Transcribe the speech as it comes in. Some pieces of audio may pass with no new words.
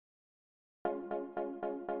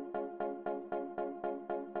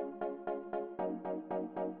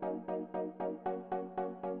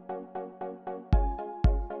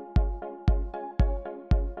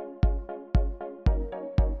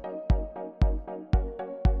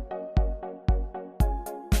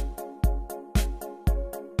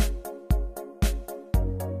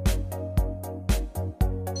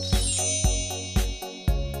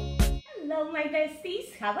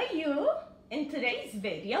besties, how are you? In today's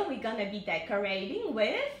video, we're gonna be decorating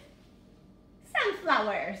with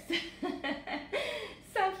sunflowers.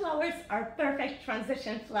 Sunflowers are perfect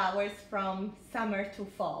transition flowers from summer to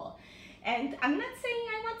fall. And I'm not saying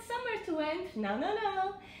I want summer to end,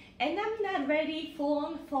 no. And I'm not ready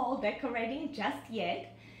full-on fall decorating just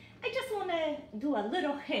yet. I just wanna do a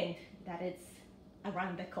little hint that it's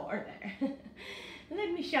around the corner.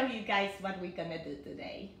 Let me show you guys what we're gonna do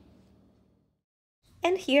today.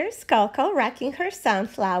 And here's Coco rocking her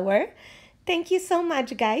sunflower. Thank you so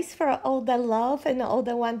much, guys, for all the love and all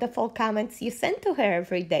the wonderful comments you send to her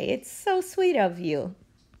every day. It's so sweet of you.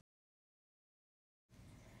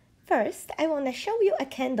 First, I want to show you a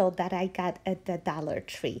candle that I got at the Dollar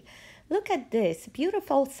Tree. Look at this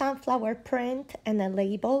beautiful sunflower print and a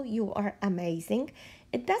label. You are amazing.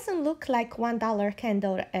 It doesn't look like $1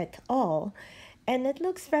 candle at all. And it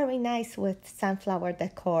looks very nice with sunflower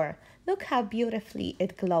decor. Look how beautifully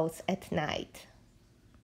it glows at night.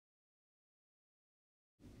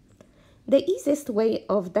 The easiest way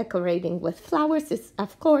of decorating with flowers is,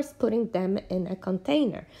 of course, putting them in a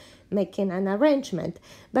container, making an arrangement.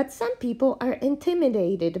 But some people are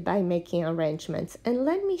intimidated by making arrangements. And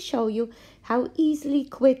let me show you how easily,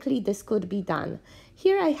 quickly this could be done.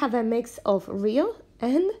 Here I have a mix of real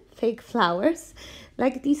and fake flowers,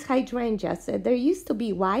 like these hydrangeas. They used to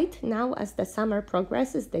be white. Now, as the summer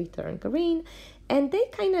progresses, they turn green, and they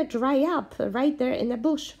kind of dry up right there in the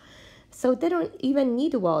bush. So they don't even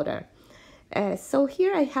need water. So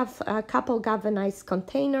here I have a couple galvanized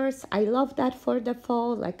containers. I love that for the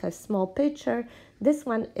fall, like a small pitcher. This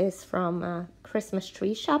one is from a Christmas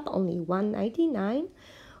tree shop, only $1.99,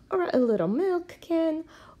 or a little milk can,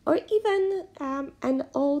 or even an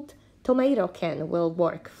old tomato can will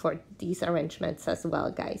work for these arrangements as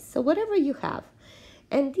well, guys. So whatever you have.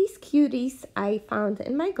 And these cuties I found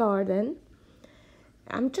in my garden.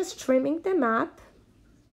 I'm just trimming them up.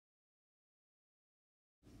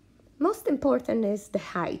 Most important is the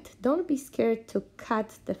height. Don't be scared to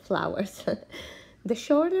cut the flowers. The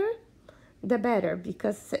shorter, the better,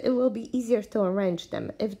 because it will be easier to arrange them.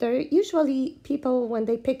 If they're usually people, when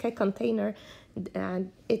they pick a container,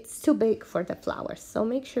 it's too big for the flowers. So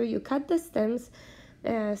make sure you cut the stems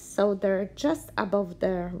so they're just above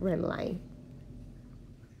the rim line.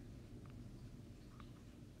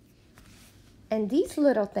 And these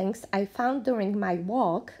little things I found during my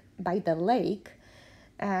walk by the lake.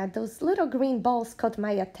 Those little green balls caught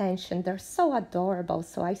my attention. They're so adorable,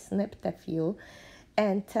 so I snipped a few.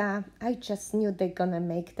 And I just knew they're gonna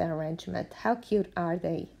make the arrangement. How cute are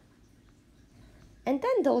they? And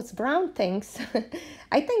then those brown things,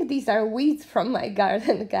 I think these are weeds from my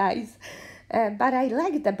garden, guys. But I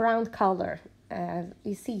like the brown color.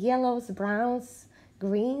 You see yellows, browns,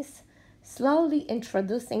 greens, slowly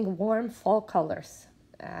introducing warm fall colors.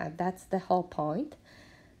 That's the whole point.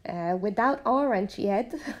 Without orange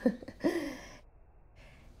yet.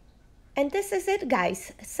 And this is it,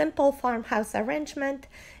 guys. Simple farmhouse arrangement.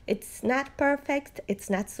 It's not perfect. It's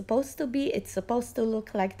not supposed to be. It's supposed to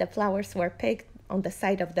look like the flowers were picked on the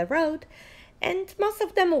side of the road. And most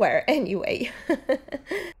of them were anyway.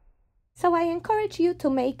 So I encourage you to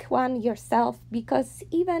make one yourself, because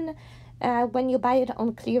even when you buy it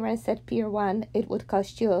on clearance at Pier 1, it would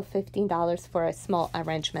cost you $15 for a small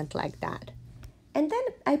arrangement like that. And then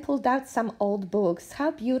I pulled out some old books.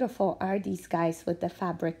 How beautiful are these guys with the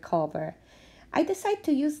fabric cover? I decided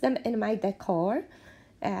to use them in my decor.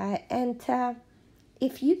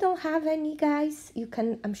 If you don't have any, guys,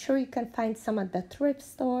 I'm sure you can find some at the thrift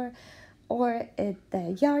store or at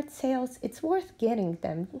the yard sales. It's worth getting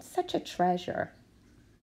them. It's such a treasure.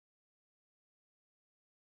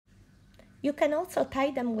 You can also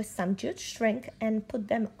tie them with some jute string and put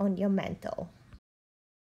them on your mantle.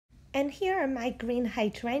 And here are my green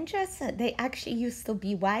hydrangeas. They actually used to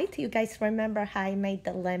be white. You guys remember how I made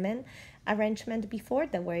the lemon arrangement before?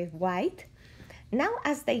 They were white. Now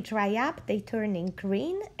as they dry up, they turn in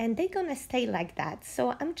green, and they're gonna stay like that.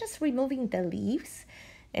 So I'm just removing the leaves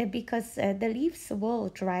because the leaves will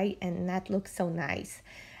dry and not look so nice.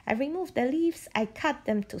 I remove the leaves, I cut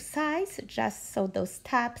them to size just so those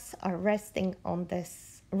tabs are resting on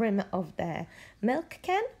this rim of the milk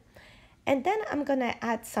can. And then I'm gonna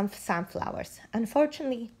add some sunflowers.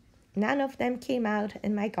 Unfortunately, none of them came out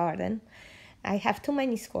in my garden. I have too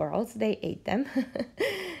many squirrels, they ate them.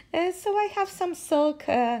 So I have some silk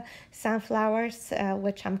sunflowers,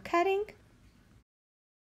 which I'm cutting.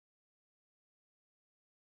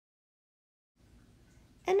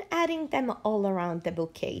 And adding them all around the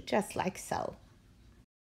bouquet, just like so.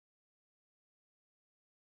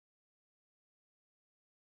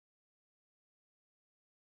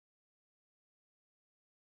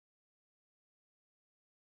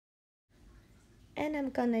 And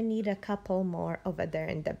I'm gonna need a couple more over there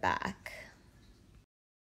in the back.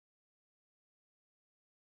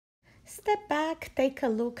 Step back, take a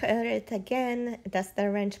look at it again. Does the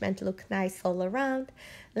arrangement look nice all around?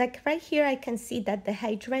 Like right here, I can see that the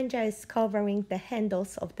hydrangea is covering the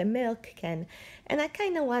handles of the milk can, and I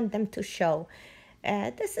kind of want them to show.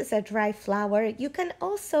 This is a dry flower. You can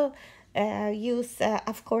also use,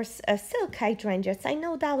 of course, silk hydrangeas. I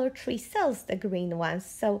know Dollar Tree sells the green ones,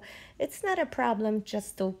 so it's not a problem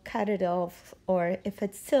just to cut it off, or if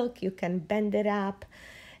it's silk, you can bend it up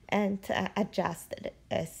and adjust it.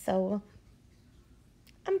 So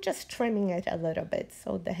I'm just trimming it a little bit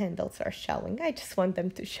so the handles are showing. I just want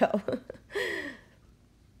them to show.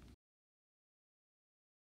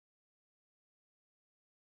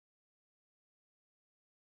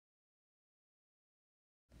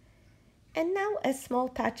 And now a small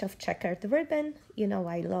touch of checkered ribbon. You know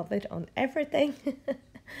I love it on everything.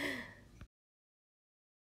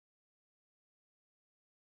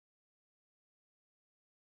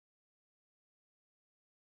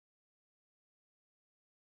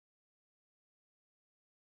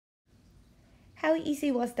 How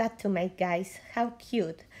easy was that to make, guys? How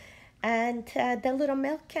cute. And the little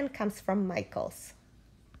milk can comes from Michael's.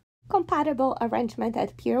 Compatible arrangement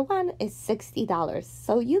at Pier 1 is $60,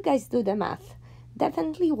 so you guys do the math.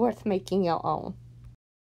 Definitely worth making your own.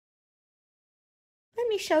 Let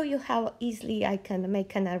me show you how easily I can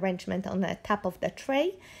make an arrangement on the top of the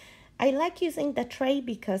tray. I like using the tray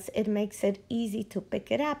because it makes it easy to pick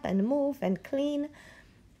it up and move and clean.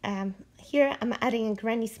 Here I'm adding a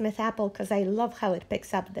Granny Smith apple because I love how it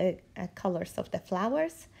picks up the colors of the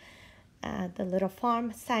flowers. The little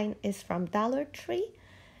farm sign is from Dollar Tree.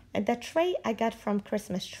 And the tray I got from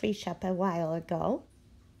Christmas Tree Shop a while ago.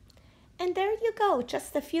 And there you go,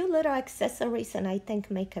 just a few little accessories and I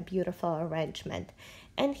think make a beautiful arrangement.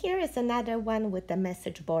 And here is another one with the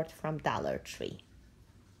message board from Dollar Tree.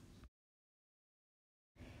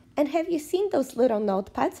 And have you seen those little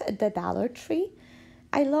notepads at the Dollar Tree?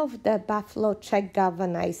 I love the buffalo check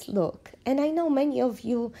galvanized look, and I know many of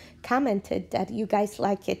you commented that you guys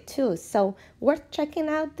like it too, so worth checking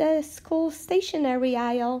out the school stationery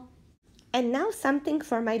aisle. And now something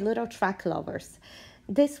for my little truck lovers.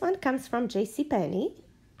 This one comes from JCPenney,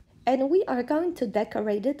 and we are going to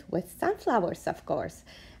decorate it with sunflowers, of course.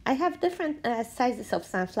 I have different sizes of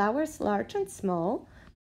sunflowers, large and small.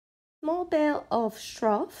 Small bale of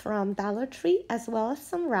straw from Dollar Tree, as well as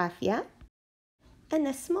some raffia. And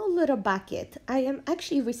a small little bucket. I am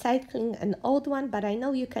actually recycling an old one, but I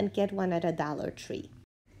know you can get one at a Dollar Tree.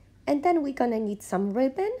 And then we're gonna need some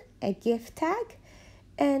ribbon, a gift tag,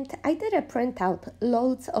 and I did a printout,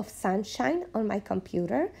 loads of sunshine on my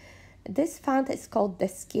computer. This font is called The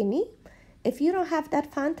Skinny. If you don't have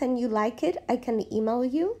that font and you like it, I can email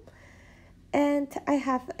you. And I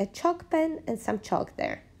have a chalk pen and some chalk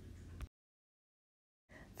there.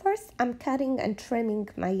 First, I'm cutting and trimming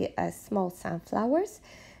my small sunflowers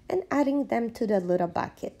and adding them to the little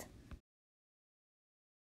bucket.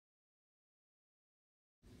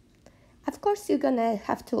 Of course, you're gonna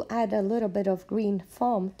have to add a little bit of green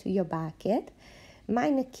foam to your bucket.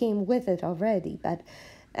 Mine came with it already, but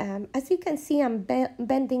as you can see, I'm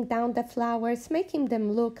bending down the flowers, making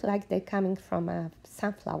them look like they're coming from a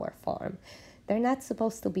sunflower farm. They're not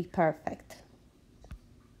supposed to be perfect.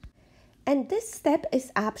 And this step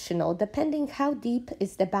is optional, depending how deep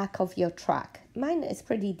is the back of your truck. Mine is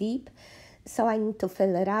pretty deep, so I need to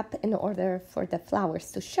fill it up in order for the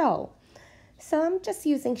flowers to show. So I'm just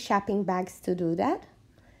using shopping bags to do that.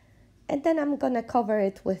 And then I'm gonna cover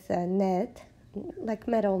it with a net, like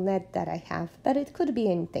metal net that I have, but it could be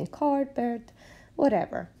anything, cardboard,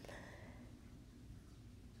 whatever.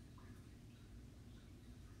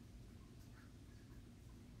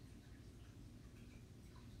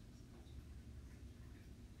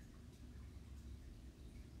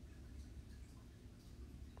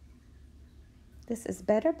 This is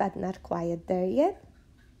better, but not quite there yet.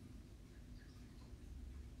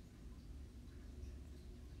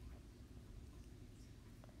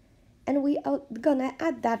 And we are gonna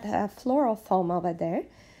add that floral foam over there.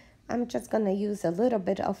 I'm just gonna use a little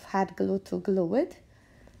bit of hot glue to glue it.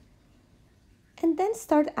 And then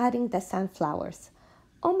start adding the sunflowers.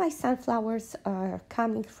 All my sunflowers are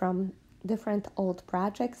coming from different old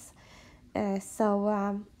projects, so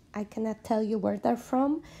I cannot tell you where they're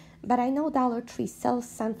from, but I know Dollar Tree sells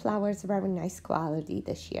sunflowers very nice quality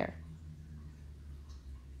this year.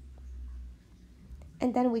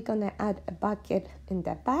 And then we're gonna add a bucket in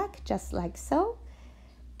the back, just like so,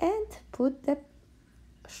 and put the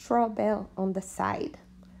straw bale on the side.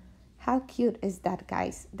 How cute is that,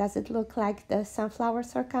 guys? Does it look like the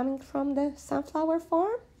sunflowers are coming from the sunflower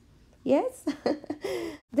farm? Yes?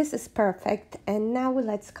 This is perfect. And now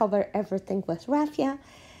let's cover everything with raffia.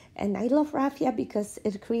 And I love raffia because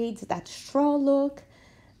it creates that straw look,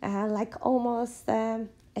 like almost a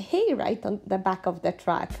hay right on the back of the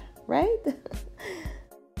truck, right?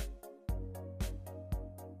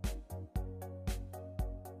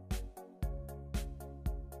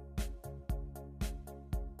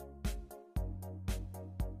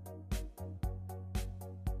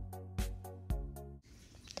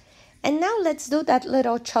 And now let's do that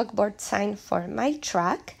little chalkboard sign for my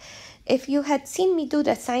truck. If you had seen me do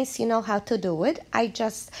the signs, you know how to do it. I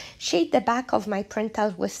just shade the back of my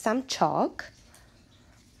printout with some chalk.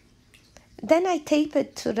 Then I tape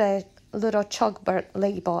it to the little chalkboard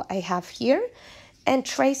label I have here and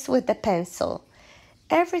trace with the pencil.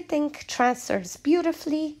 Everything transfers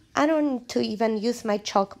beautifully. I don't need to even use my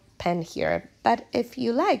chalk pen here, but if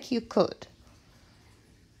you like, you could.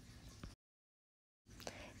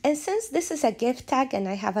 And since this is a gift tag and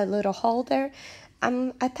I have a little holder,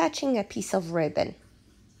 I'm attaching a piece of ribbon.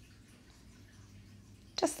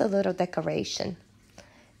 Just a little decoration.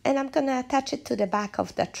 And I'm gonna attach it to the back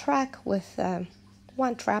of the truck with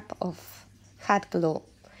one drop of hot glue.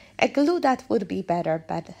 A glue that would be better,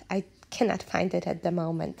 but I cannot find it at the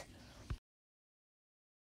moment.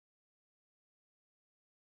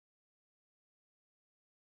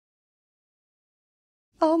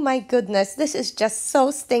 Oh my goodness, this is just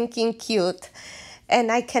so stinking cute.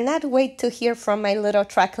 And I cannot wait to hear from my little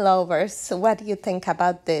truck lovers. What do you think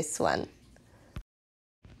about this one?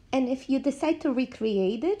 And if you decide to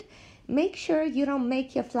recreate it, make sure you don't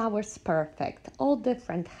make your flowers perfect. All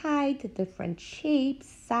different height, different shapes,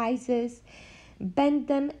 sizes. Bend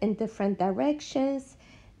them in different directions.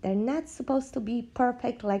 They're not supposed to be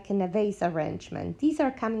perfect like in a vase arrangement. These are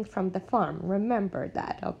coming from the farm. Remember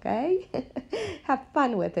that, okay? Have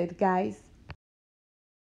fun with it, guys.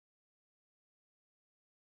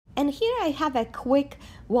 And here I have a quick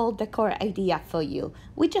wall decor idea for you.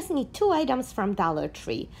 We just need 2 items from Dollar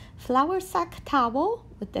Tree. Flour sack towel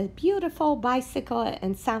with a beautiful bicycle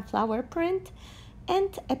and sunflower print,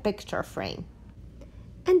 and a picture frame.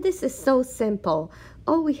 And this is so simple.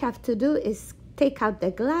 All we have to do is take out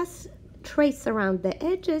the glass, trace around the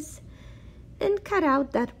edges, and cut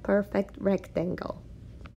out that perfect rectangle.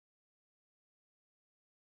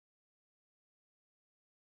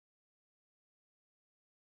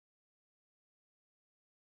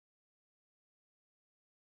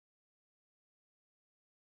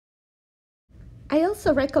 I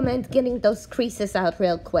also recommend getting those creases out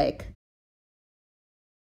real quick.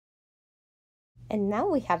 And now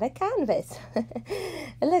we have a canvas.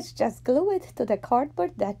 Let's just glue it to the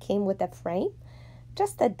cardboard that came with the frame,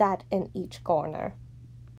 just a dot in each corner.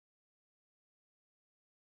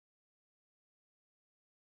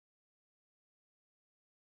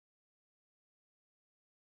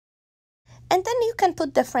 And then you can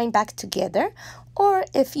put the frame back together, or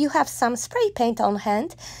if you have some spray paint on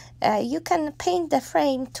hand, you can paint the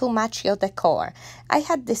frame to match your decor. I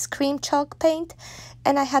had this cream chalk paint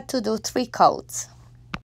and I had to do 3 coats.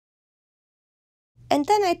 And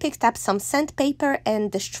then I picked up some sandpaper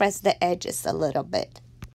and distressed the edges a little bit.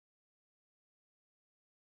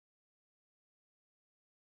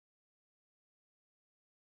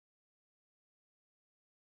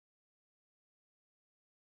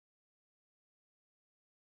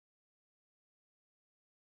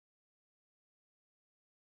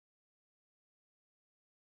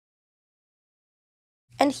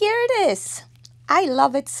 And here it is. I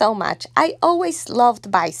love it so much. I always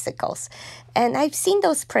loved bicycles, and I've seen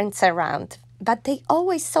those prints around, but they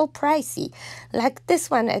always so pricey. Like this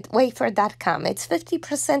one at Wayfair.com. It's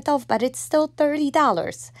 50% off, but it's still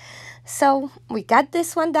 $30. So we got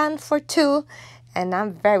this one done for 2, and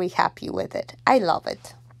I'm very happy with it. I love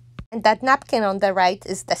it. And that napkin on the right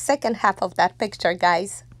is the second half of that picture,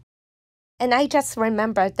 guys. And I just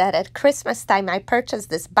remembered that at Christmas time, I purchased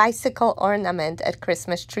this bicycle ornament at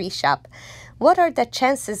Christmas Tree Shop. What are the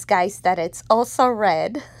chances, guys, that it's also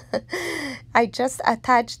red? I just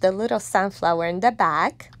attached the little sunflower in the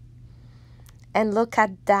back. And look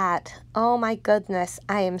at that. Oh my goodness,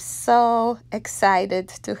 I am so excited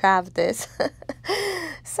to have this.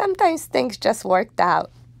 Sometimes things just worked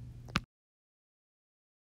out.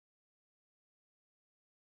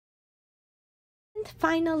 And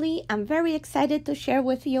finally, I'm very excited to share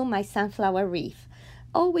with you my sunflower wreath.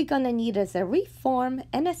 All we're gonna need is a wreath form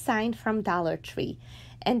and a sign from Dollar Tree.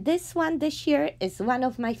 And this one this year is one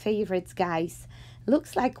of my favorites, guys.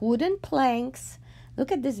 Looks like wooden planks.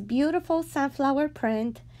 Look at this beautiful sunflower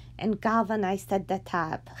print and galvanized at the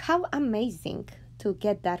top. How amazing to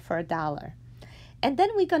get that for $1. And then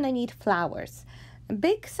we're gonna need flowers.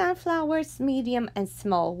 Big sunflowers, medium and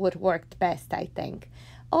small would work best, I think.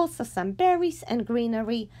 Also some berries and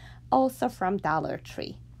greenery, also from Dollar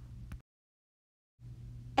Tree.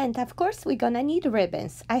 And of course we're gonna need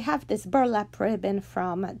ribbons. I have this burlap ribbon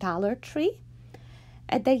from Dollar Tree.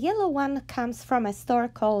 The yellow one comes from a store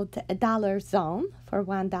called Dollar Zone for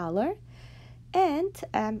 $1. And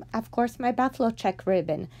of course my buffalo check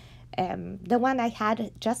ribbon. The one I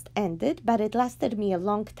had just ended, but it lasted me a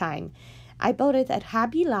long time. I bought it at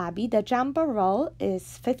Hobby Lobby. The jumbo roll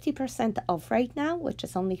is 50% off right now, which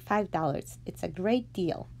is only $5. It's a great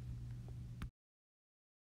deal.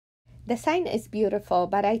 The sign is beautiful,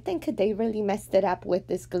 but I think they really messed it up with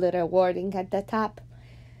this glitter wording at the top.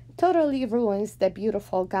 Totally ruins the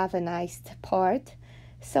beautiful galvanized part,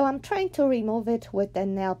 so I'm trying to remove it with the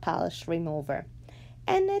nail polish remover.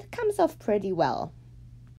 And it comes off pretty well.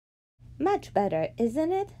 Much better,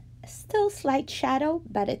 isn't it? Still slight shadow,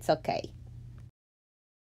 but it's okay.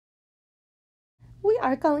 We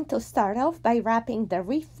are going to start off by wrapping the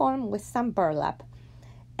wreath form with some burlap.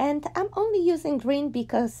 And I'm only using green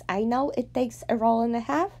because I know it takes a roll and a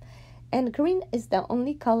half, and green is the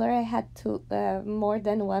only color I had to more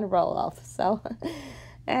than one roll of. So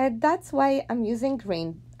that's why I'm using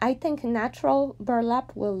green. I think natural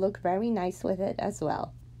burlap will look very nice with it as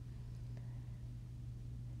well.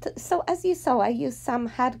 So as you saw, I used some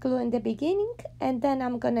hot glue in the beginning, and then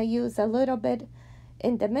I'm gonna use a little bit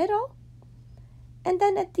in the middle, and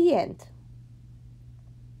then at the end.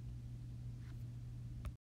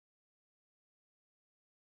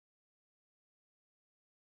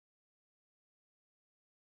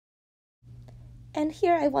 And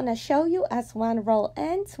here I want to show you, as one roll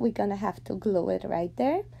ends, we're gonna have to glue it right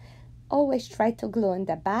there. Always try to glue in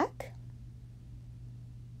the back.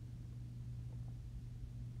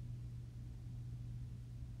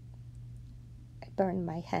 I burned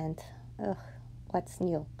my hand. Ugh, what's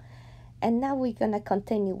new? And now we're gonna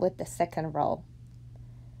continue with the second roll.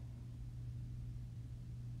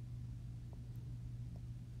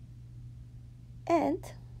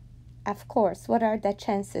 And of course, what are the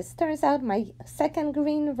chances? Turns out my second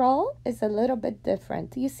green roll is a little bit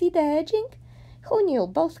different. You see the edging? Who knew?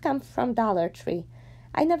 Both come from Dollar Tree.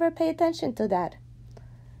 I never pay attention to that.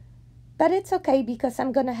 But it's okay because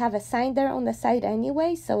I'm gonna have a sign there on the side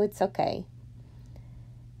anyway, so it's okay.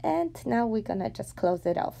 And now we're gonna just close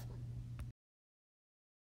it off.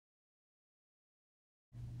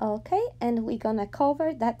 Okay, and we're gonna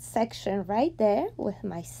cover that section right there with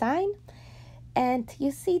my sign. And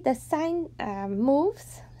you see the sign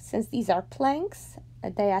moves, since these are planks.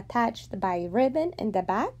 They're attached by ribbon in the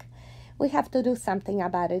back. We have to do something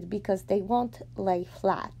about it because they won't lay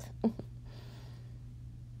flat.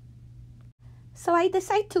 So I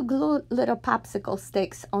decided to glue little popsicle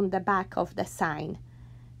sticks on the back of the sign,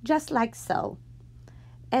 just like so.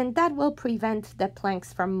 And that will prevent the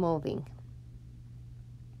planks from moving.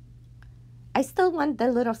 I still want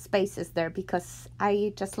the little spaces there because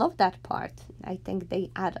I just love that part. I think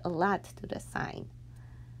they add a lot to the sign.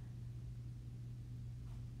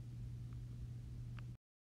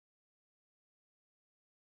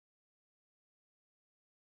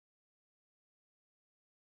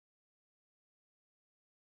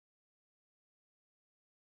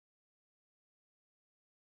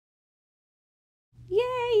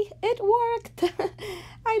 Yay, it worked!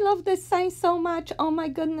 I love this sign so much. Oh my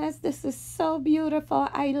goodness, this is so beautiful.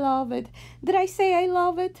 I love it. Did I say I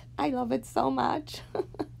love it? I love it so much.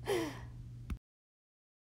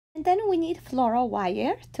 And then we need floral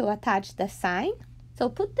wire to attach the sign. So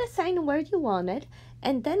put the sign where you want it,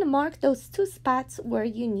 and then mark those 2 spots where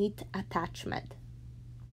you need attachment.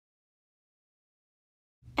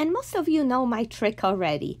 And most of you know my trick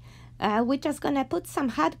already. We're just gonna put some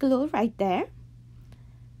hot glue right there.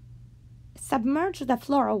 Submerge the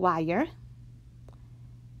floral wire,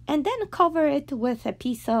 and then cover it with a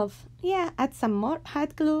piece of, add some more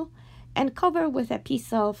hot glue, and cover with a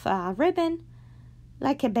piece of ribbon,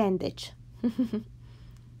 like a bandage.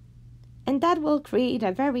 And that will create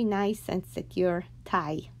a very nice and secure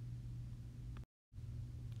tie.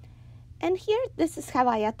 And here, this is how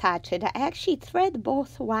I attach it. I actually thread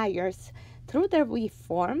both wires through the wreath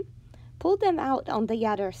form, pull them out on the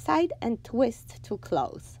other side, and twist to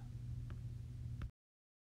close.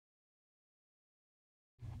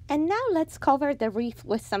 And now let's cover the wreath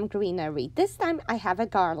with some greenery. This time I have a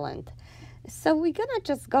garland. So we're gonna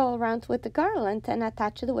just go around with the garland and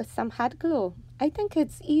attach it with some hot glue. I think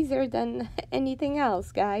it's easier than anything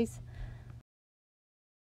else, guys.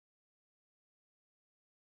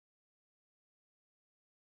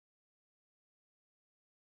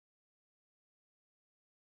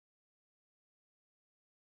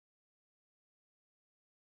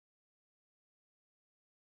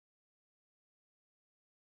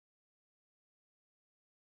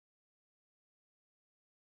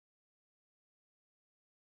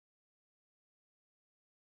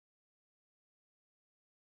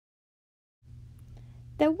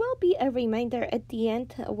 There will be a reminder at the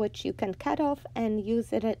end, which you can cut off and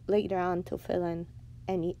use it later on to fill in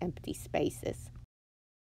any empty spaces.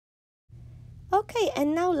 Okay,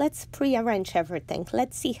 and now let's pre-arrange everything.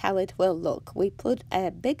 Let's see how it will look. We put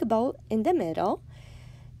a big bowl in the middle,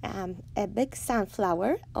 a big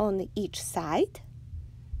sunflower on each side.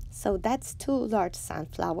 So that's 2 large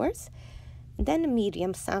sunflowers. Then a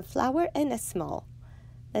medium sunflower and a small.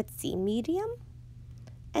 Let's see, medium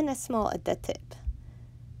and a small at the tip.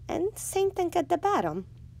 And same thing at the bottom.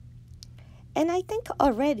 And I think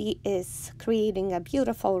already is creating a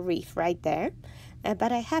beautiful wreath right there.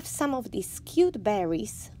 But I have some of these cute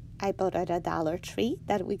berries I bought at a Dollar Tree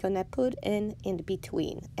that we're gonna put in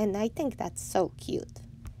between. And I think that's so cute.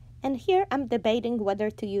 And here I'm debating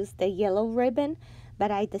whether to use the yellow ribbon,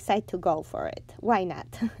 but I decide to go for it. Why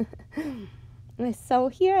not? So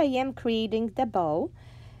here I am creating the bow.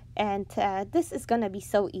 And this is gonna be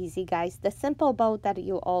so easy, guys. The simple bow that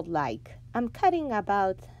you all like. I'm cutting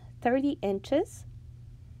about 30 inches.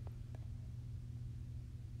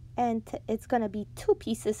 And it's gonna be 2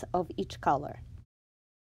 pieces of each color.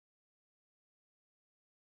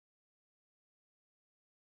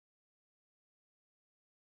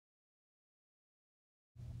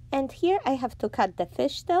 And here I have to cut the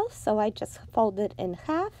fishtail, so I just fold it in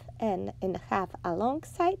half and in half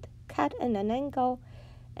alongside, cut in an angle,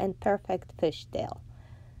 and perfect fishtail.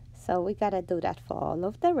 So we gotta do that for all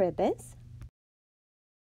of the ribbons.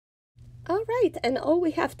 All right, and all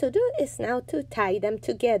we have to do is now to tie them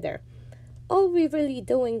together. All we're really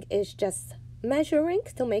doing is just measuring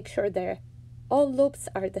to make sure that all loops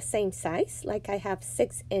are the same size. Like I have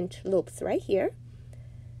 6-inch loops right here.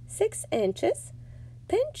 6 inches,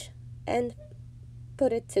 pinch and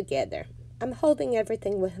put it together. I'm holding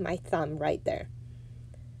everything with my thumb right there.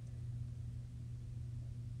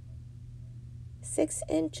 6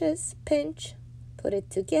 inches, pinch, put it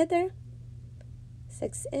together.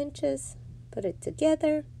 6 inches, put it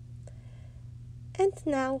together. And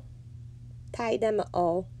now tie them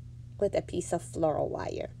all with a piece of floral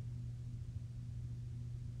wire.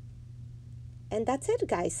 And that's it,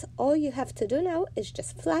 guys. All you have to do now is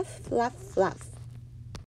just fluff, fluff, fluff.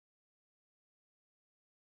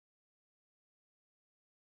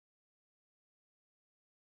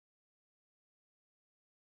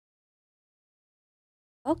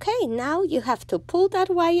 Okay, now you have to pull that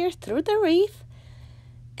wire through the wreath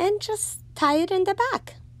and just tie it in the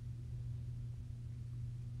back.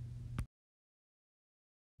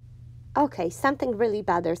 Okay, something really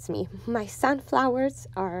bothers me. My sunflowers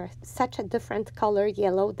are such a different color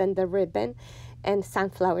yellow than the ribbon and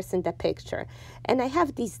sunflowers in the picture. And I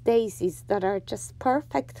have these daisies that are just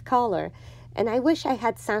perfect color. And I wish I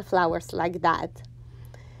had sunflowers like that.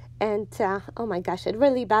 And oh my gosh, it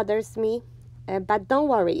really bothers me. But don't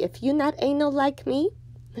worry, if you're not anal like me,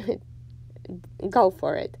 go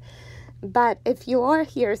for it. But if you are,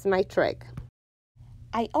 here's my trick.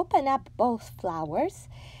 I open up both flowers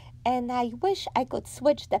and I wish I could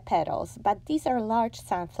switch the petals, but these are large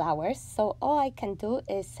sunflowers, so all I can do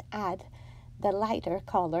is add the lighter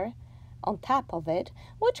color on top of it,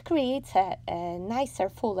 which creates a nicer,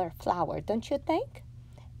 fuller flower, don't you think?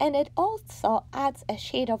 And it also adds a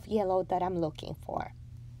shade of yellow that I'm looking for.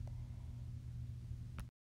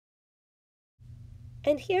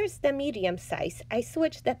 And here's the medium size. I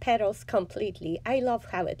switched the petals completely. I love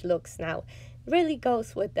how it looks now. Really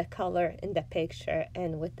goes with the color in the picture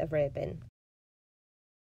and with the ribbon.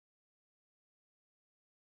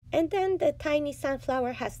 And then the tiny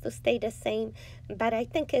sunflower has to stay the same, but I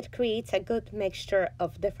think it creates a good mixture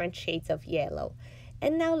of different shades of yellow.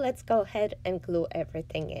 And now let's go ahead and glue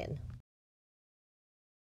everything in.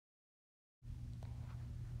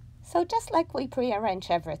 So just like we pre-arrange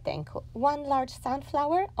everything, 1 large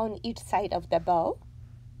sunflower on each side of the bow.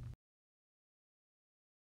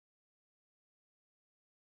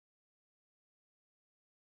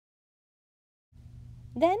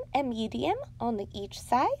 Then a medium on each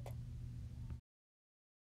side.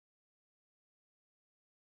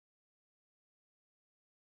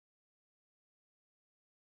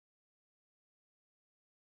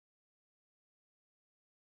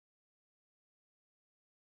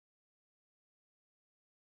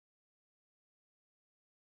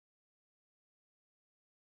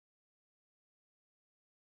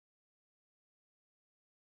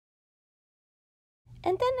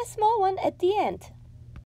 And then a small one at the end.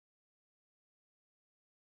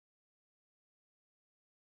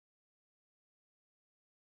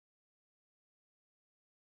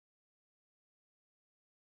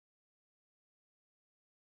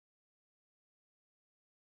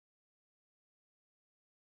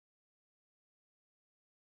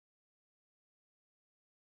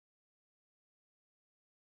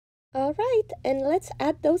 All right, and let's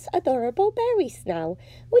add those adorable berries now.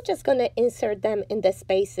 We're just gonna insert them in the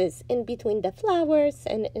spaces in between the flowers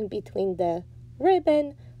and in between the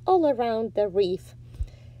ribbon, all around the wreath.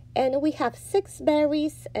 And we have 6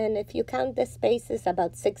 berries, and if you count the spaces,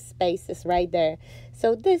 about 6 spaces right there.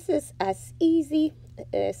 So this is as easy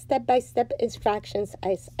step-by-step instructions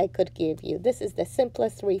as I could give you. This is the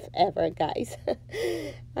simplest wreath ever, guys.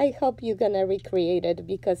 I hope you're gonna recreate it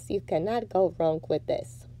because you cannot go wrong with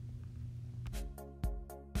this.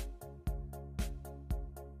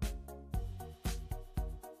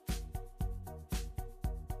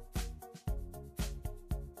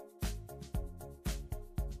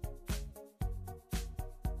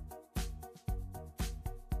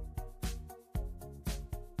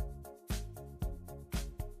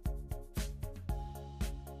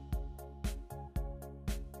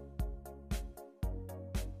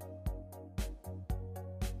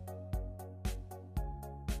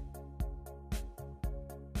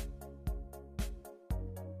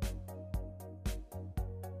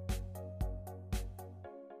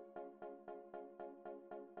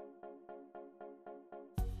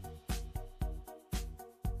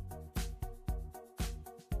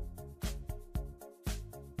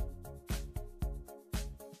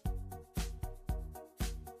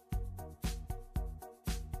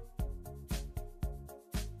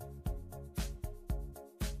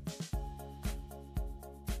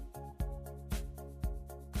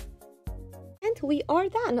 And we are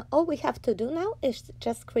done. All we have to do now is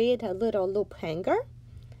just create a little loop hanger.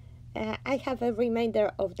 I have a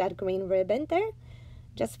remainder of that green ribbon there.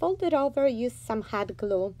 Just fold it over, use some hot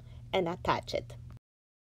glue, and attach it.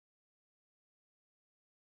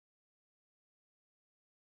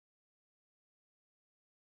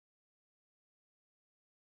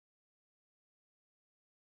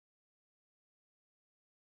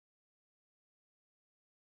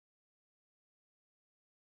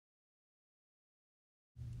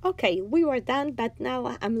 Okay, we were done, but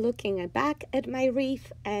now I'm looking back at my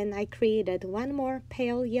wreath and I created one more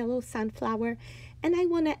pale yellow sunflower and I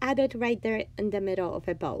want to add it right there in the middle of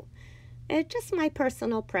a bow. It's just my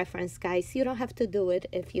personal preference, guys. You don't have to do it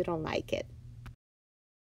if you don't like it.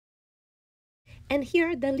 And here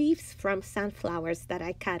are the leaves from sunflowers that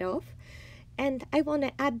I cut off, and I want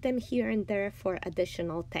to add them here and there for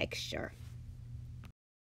additional texture.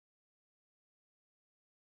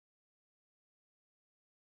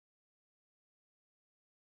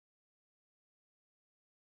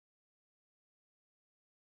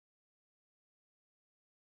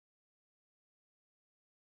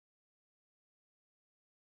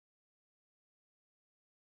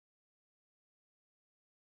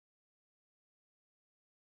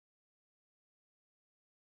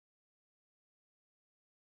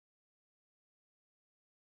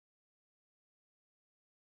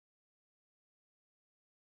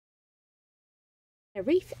 The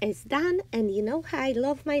wreath is done, and you know how I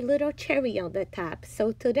love my little cherry on the top.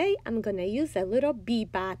 So today I'm gonna use a little bee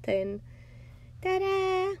button.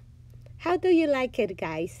 Ta-da! How do you like it,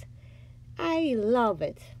 guys? I love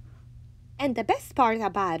it. And the best part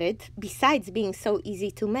about it, besides being so easy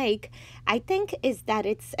to make, I think is that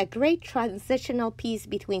it's a great transitional piece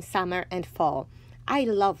between summer and fall. I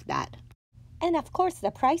love that. And of course,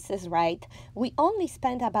 the price is right. We only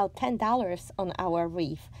spent about $10 on our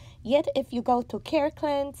wreath. Yet, if you go to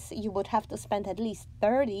Kirkland's, you would have to spend at least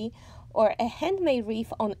 $30, or a handmade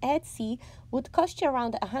wreath on Etsy would cost you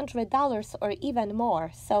around $100 or even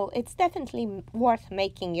more. So it's definitely worth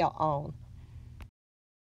making your own.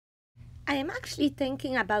 I am actually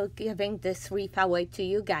thinking about giving this wreath away to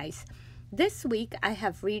you guys. This week, I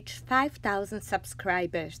have reached 5,000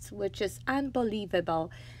 subscribers, which is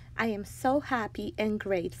unbelievable. I am so happy and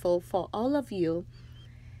grateful for all of you.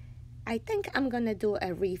 I think I'm gonna do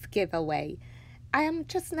a wreath giveaway. I am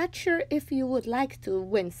just not sure if you would like to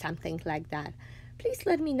win something like that. Please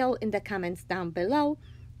let me know in the comments down below.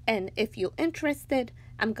 And if you're interested,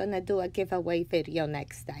 I'm gonna do a giveaway video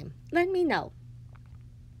next time. Let me know.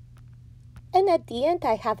 And at the end,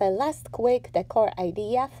 I have a last quick decor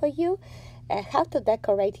idea for you. How to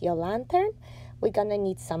decorate your lantern. We're gonna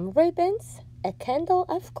need some ribbons, a candle,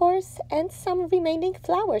 of course, and some remaining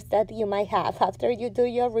flowers that you might have after you do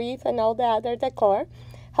your wreath and all the other decor.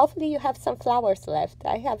 Hopefully you have some flowers left.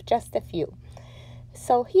 I have just a few.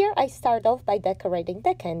 So here I start off by decorating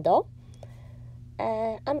the candle.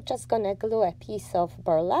 I'm just gonna glue a piece of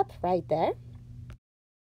burlap right there.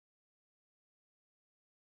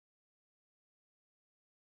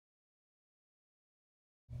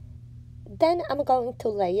 Then I'm going to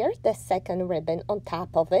layer the second ribbon on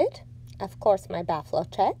top of it. Of course, my buffalo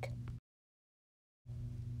check.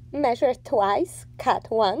 Measure twice, cut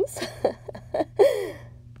once.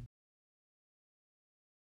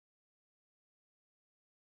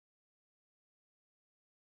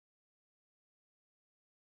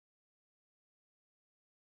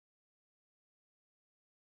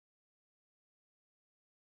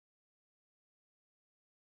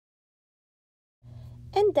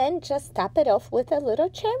 And then just top it off with a little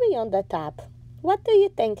cherry on the top. What do you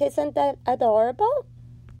think? Isn't that adorable?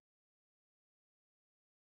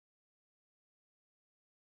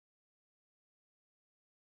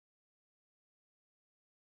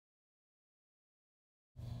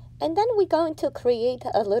 And then we're going to create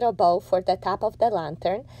a little bow for the top of the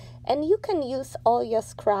lantern. And you can use all your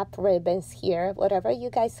scrap ribbons here, whatever you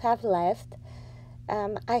guys have left.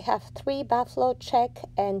 I have 3 buffalo check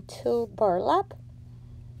and 2 burlap.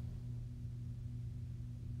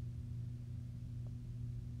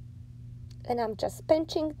 And I'm just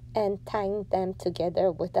pinching and tying them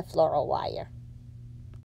together with a floral wire.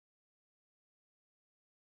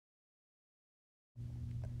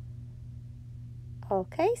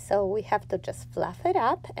 Okay, so we have to just fluff it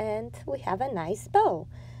up and we have a nice bow.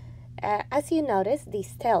 As you notice,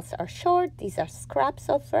 these tails are short. These are scraps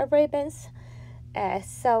of ribbons.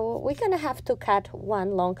 So we're gonna have to cut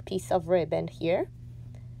one long piece of ribbon here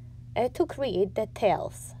to create the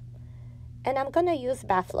tails. And I'm gonna use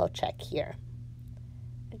buffalo check here.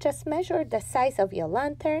 Just measure the size of your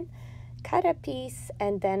lantern, cut a piece,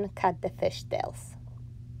 and then cut the fishtails.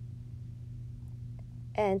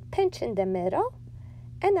 And pinch in the middle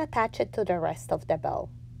and attach it to the rest of the bow.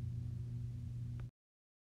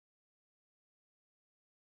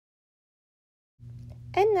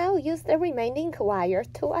 And now use the remaining wire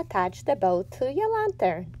to attach the bow to your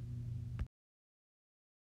lantern.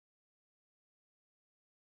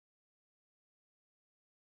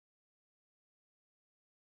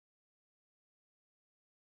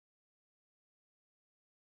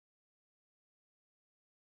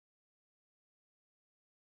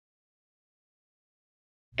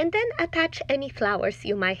 And then attach any flowers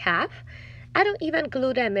you might have. I don't even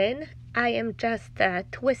glue them in. I am just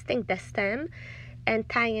twisting the stem and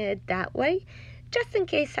tying it that way, just in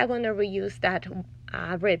case I want to reuse that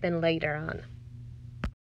ribbon later on.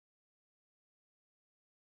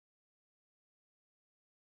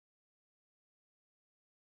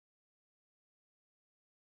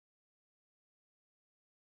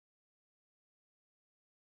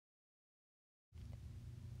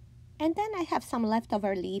 And then I have some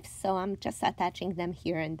leftover leaves, so I'm just attaching them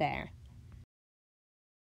here and there.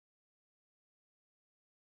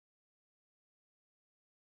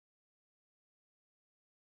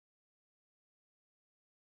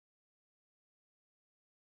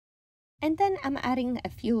 And then I'm adding a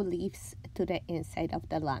few leaves to the inside of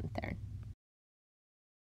the lantern.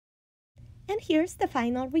 And here's the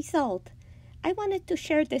final result. I wanted to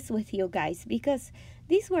share this with you guys because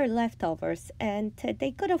these were leftovers and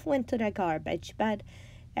they could have went to the garbage, but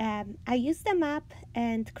I used them up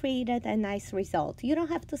and created a nice result. You don't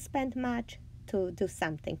have to spend much to do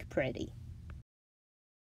something pretty.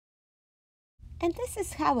 And this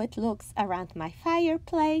is how it looks around my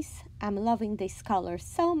fireplace. I'm loving this color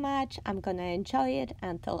so much. I'm gonna enjoy it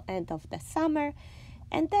until end of the summer.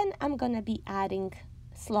 And then I'm gonna be adding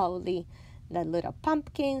slowly the little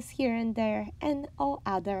pumpkins here and there and all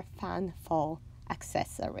other fun fall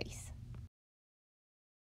accessories.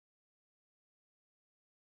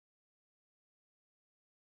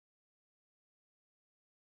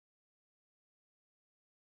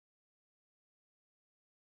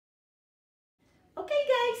 Okay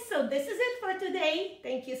guys, so this is it for today.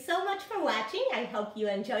 Thank you so much for watching. I hope you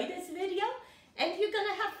enjoyed this video and you're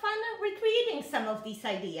gonna have fun recreating some of these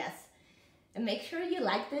ideas. And make sure you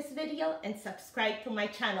like this video and subscribe to my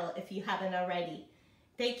channel if you haven't already.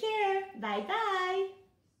 Take care. Bye-bye.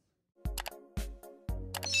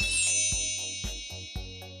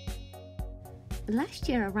 Last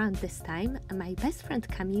year around this time, my best friend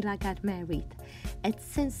Camila got married. And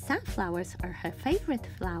since sunflowers are her favorite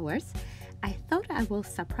flowers, I thought I will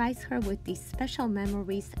surprise her with these special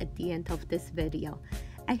memories at the end of this video.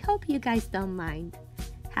 I hope you guys don't mind.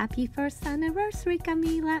 Happy first anniversary,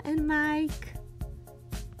 Camila and Mike!